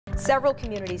Several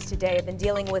communities today have been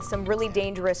dealing with some really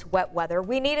dangerous wet weather.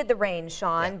 We needed the rain,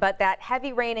 Sean, but that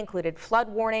heavy rain included flood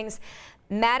warnings.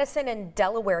 Madison and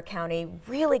Delaware County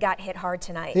really got hit hard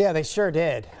tonight. Yeah, they sure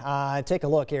did. Take a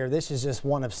look here. This is just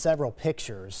one of several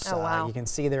pictures. Oh, wow. You can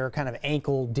see they're kind of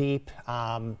ankle deep.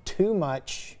 Too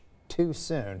much, too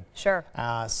soon. Sure.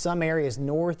 Some areas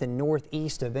north and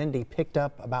northeast of Indy picked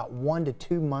up about 1 to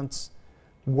 2 months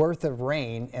worth of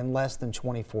rain in less than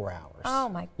 24 hours. Oh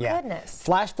my goodness.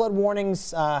 Flash flood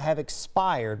warnings have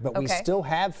expired, but we still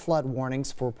have flood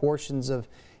warnings for portions of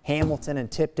Hamilton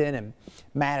and Tipton and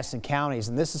Madison counties,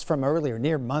 and this is from earlier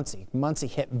near Muncie. Muncie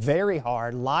hit very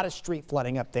hard, a lot of street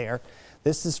flooding up there.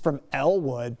 This is from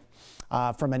Elwood,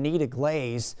 from Anita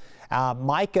Glaze.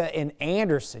 Micah in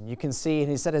Anderson, you can see, and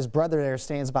he said his brother there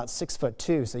stands about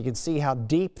 6'2", so you can see how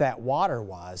deep that water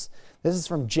was. This is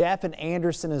from Jeff in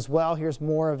Anderson as well. Here's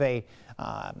more of a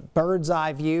bird's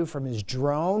eye view from his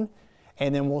drone.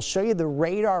 And then we'll show you the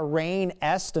radar rain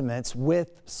estimates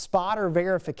with spotter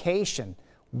verification.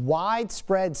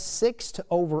 Widespread 6 to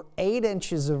over 8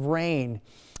 inches of rain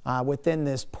within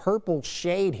this purple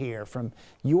shade here from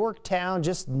Yorktown,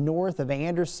 just north of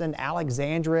Anderson.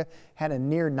 Alexandria had a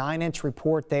near 9-inch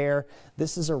report there.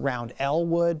 This is around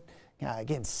Elwood.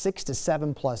 Again, 6 to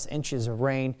 7+ inches of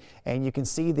rain, and you can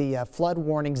see the flood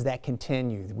warnings that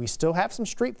continue. We still have some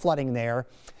street flooding there.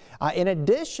 In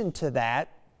addition to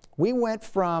that, we went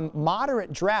from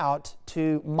moderate drought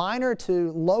to minor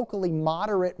to locally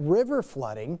moderate river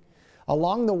flooding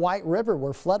along the White River,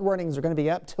 where flood warnings are going to be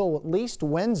up till at least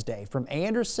Wednesday from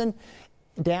Anderson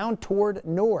down toward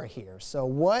Nora here. So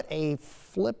what a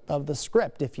flip of the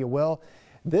script, if you will.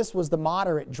 This was the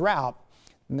moderate drought.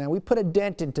 Now we put a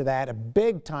dent into that, a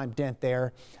big time dent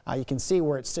there. You can see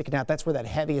where it's sticking out. That's where that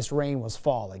heaviest rain was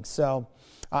falling. So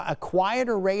a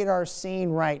quieter radar scene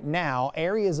right now.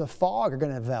 Areas of fog are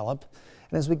going to develop.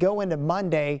 And as we go into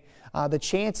Monday, the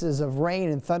chances of rain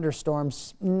and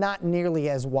thunderstorms not nearly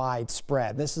as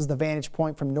widespread. This is the vantage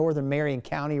point from northern Marion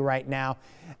County right now.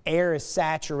 Air is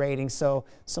saturating, so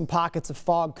some pockets of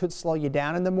fog could slow you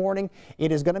down in the morning.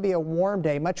 It is going to be a warm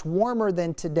day, much warmer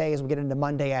than today as we get into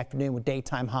Monday afternoon with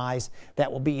daytime highs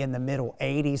that will be in the middle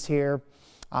 80s here.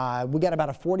 We got about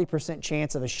a 40%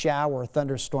 chance of a shower or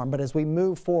thunderstorm, but as we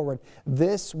move forward,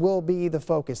 this will be the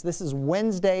focus. This is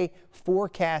Wednesday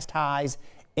forecast highs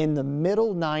in the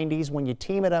middle 90s. When you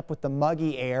team it up with the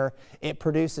muggy air, it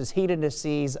produces heat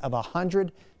indices of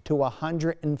 100 to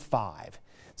 105.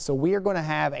 So we are going to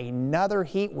have another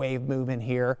heat wave movement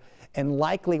here, and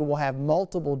likely we'll have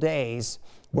multiple days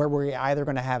where we're either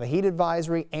going to have a heat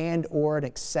advisory and or an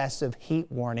excessive heat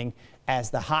warning,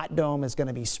 as the hot dome is going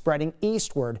to be spreading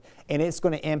eastward, and it's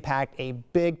going to impact a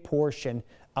big portion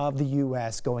of the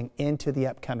U.S. going into the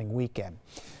upcoming weekend.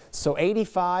 So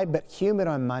 85 but humid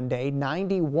on Monday,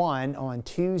 91 on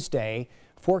Tuesday,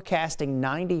 forecasting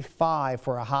 95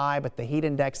 for a high, but the heat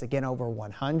index again over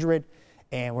 100.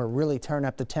 And we're really turning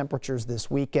up the temperatures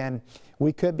this weekend.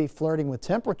 We could be flirting with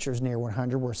temperatures near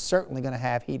 100. We're certainly going to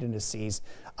have heat indices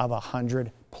of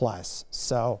 100+.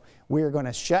 So we are going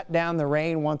to shut down the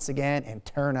rain once again and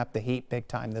turn up the heat big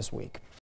time this week.